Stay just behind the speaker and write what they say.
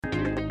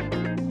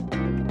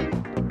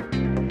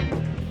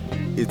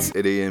It's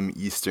 8 a.m.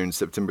 Eastern,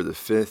 September the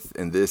 5th,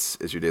 and this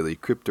is your daily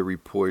crypto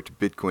report.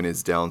 Bitcoin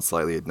is down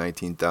slightly at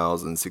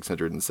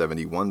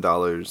 $19,671.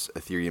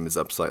 Ethereum is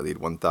up slightly at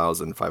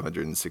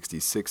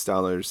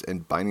 $1,566,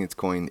 and Binance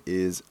Coin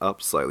is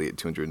up slightly at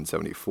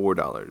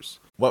 $274.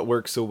 What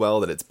works so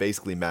well that it's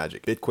basically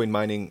magic? Bitcoin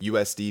mining,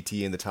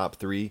 USDT in the top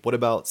 3. What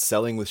about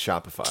selling with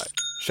Shopify?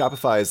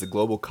 Shopify is the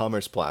global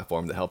commerce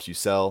platform that helps you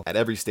sell at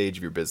every stage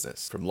of your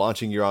business. From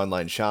launching your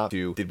online shop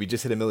to, did we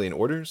just hit 1 million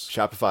orders?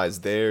 Shopify is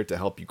there to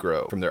help you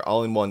grow. From their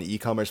all-in-one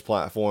e-commerce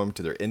platform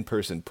to their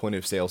in-person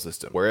point-of-sale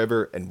system.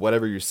 Wherever and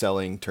whatever you're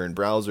selling, turn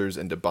browsers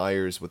into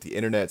buyers with the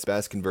internet's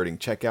best converting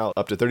checkout,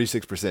 up to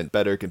 36%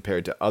 better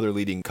compared to other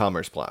leading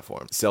commerce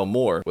platforms. Sell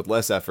more with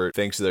less effort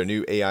thanks to their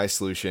new AI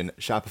solution,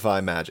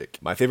 Shopify Magic.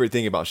 My favorite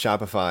thing about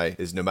Shopify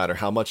is no matter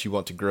how much you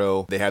want to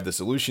grow, they have the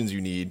solutions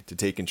you need to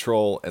take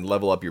control and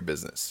level up your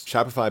business.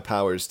 Shopify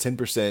powers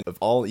 10% of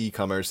all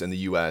e-commerce in the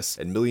US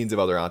and millions of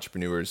other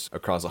entrepreneurs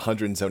across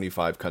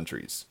 175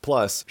 countries.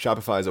 Plus,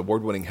 Shopify's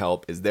award-winning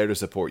help is there to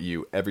support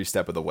you every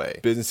step of the way.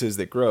 Businesses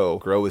that grow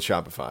with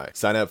Shopify.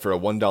 Sign up for a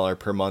 $1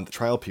 per month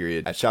trial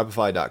period at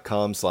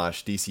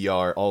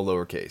shopify.com/DCR, all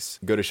lowercase.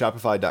 Go to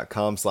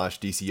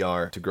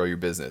shopify.com/DCR to grow your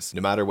business,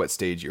 no matter what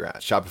stage you're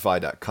at.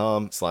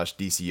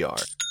 Shopify.com/DCR.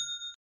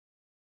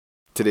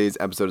 Today's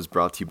episode is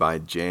brought to you by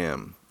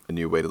Jam, a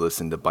new way to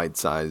listen to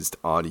bite-sized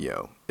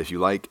audio. If you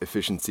like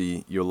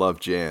efficiency, you'll love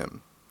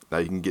Jam. Now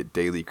you can get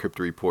daily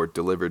crypto report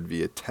delivered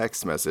via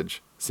text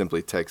message.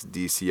 Simply text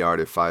DCR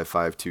to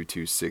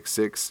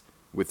 552266.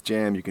 With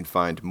Jam, you can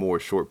find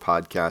more short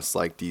podcasts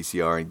like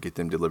DCR and get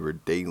them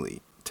delivered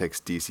daily.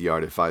 Text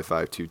DCR to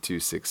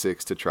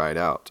 552266 to try it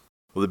out.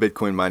 Well, the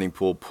Bitcoin mining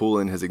pool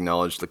Poolin has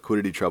acknowledged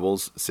liquidity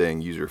troubles,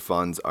 saying user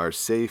funds are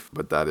safe,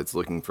 but that it's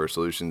looking for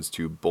solutions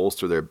to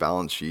bolster their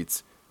balance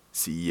sheets.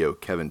 CEO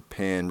Kevin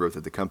Pan wrote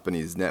that the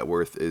company's net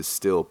worth is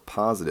still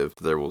positive.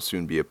 There will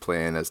soon be a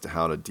plan as to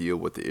how to deal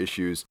with the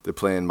issues. The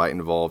plan might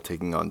involve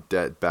taking on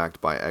debt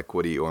backed by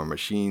equity or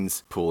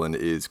machines. Poolin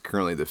is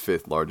currently the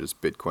 5th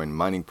largest Bitcoin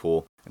mining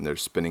pool, and they're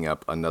spinning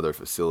up another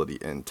facility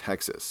in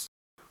Texas.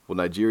 Well,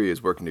 Nigeria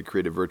is working to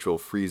create a virtual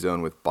free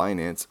zone with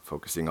Binance,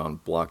 focusing on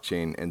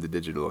blockchain and the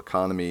digital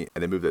economy,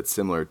 and a move that's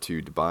similar to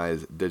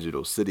Dubai's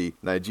digital city.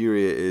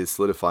 Nigeria is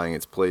solidifying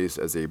its place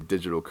as a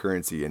digital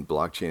currency and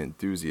blockchain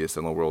enthusiast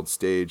on the world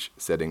stage,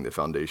 setting the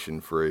foundation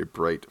for a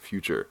bright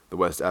future. The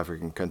West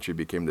African country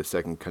became the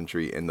 2nd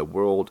country in the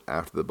world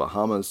after the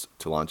Bahamas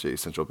to launch a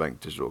central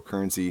bank digital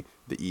currency,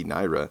 the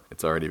e-Naira.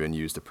 It's already been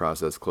used to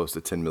process close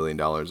to $10 million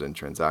in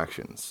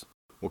transactions.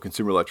 Well,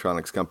 consumer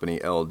electronics company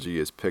LG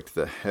has picked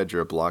the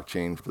Hedera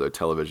blockchain for their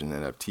television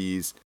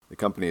NFTs. The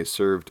company has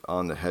served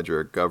on the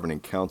Hedera governing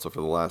council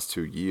for the last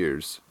 2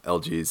 years.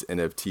 LG's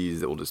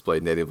NFTs that will display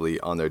natively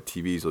on their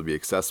TVs will be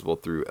accessible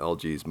through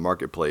LG's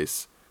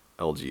marketplace,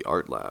 LG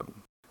Art Lab.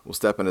 Well,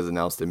 STEPN has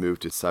announced a move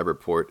to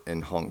Cyberport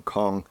in Hong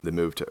Kong. The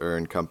move to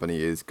Earn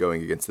company is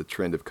going against the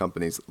trend of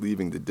companies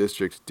leaving the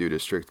district due to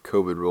strict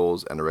COVID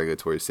rules and a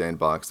regulatory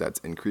sandbox that's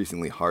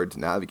increasingly hard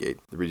to navigate.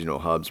 The regional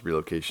hub's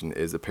relocation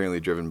is apparently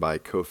driven by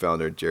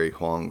co-founder Jerry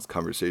Huang's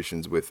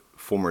conversations with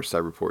former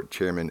Cyberport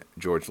chairman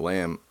George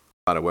Lam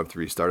about a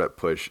Web3 startup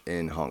push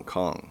in Hong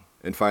Kong.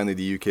 And finally,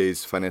 the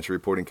UK's Financial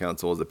Reporting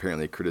Council is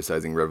apparently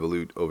criticizing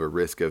Revolut over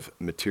risk of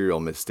material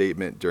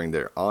misstatement during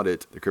their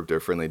audit. The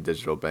crypto-friendly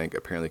digital bank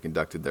apparently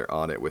conducted their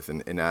audit with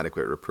an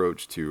inadequate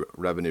approach to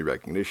revenue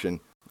recognition.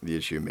 The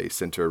issue may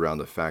center around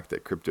the fact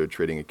that crypto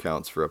trading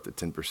accounts for up to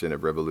 10%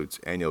 of Revolut's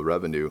annual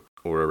revenue,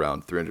 or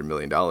around $300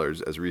 million,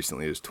 as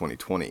recently as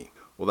 2020.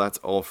 Well, that's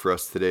all for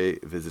us today.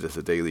 Visit us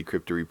at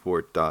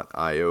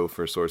dailycryptoreport.io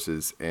for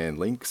sources and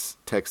links.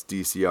 Text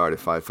DCR to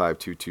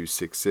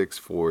 552266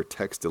 for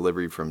text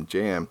delivery from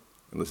Jam,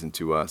 and listen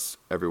to us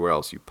everywhere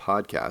else you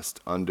podcast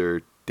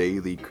under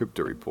Daily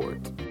Crypto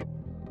Report.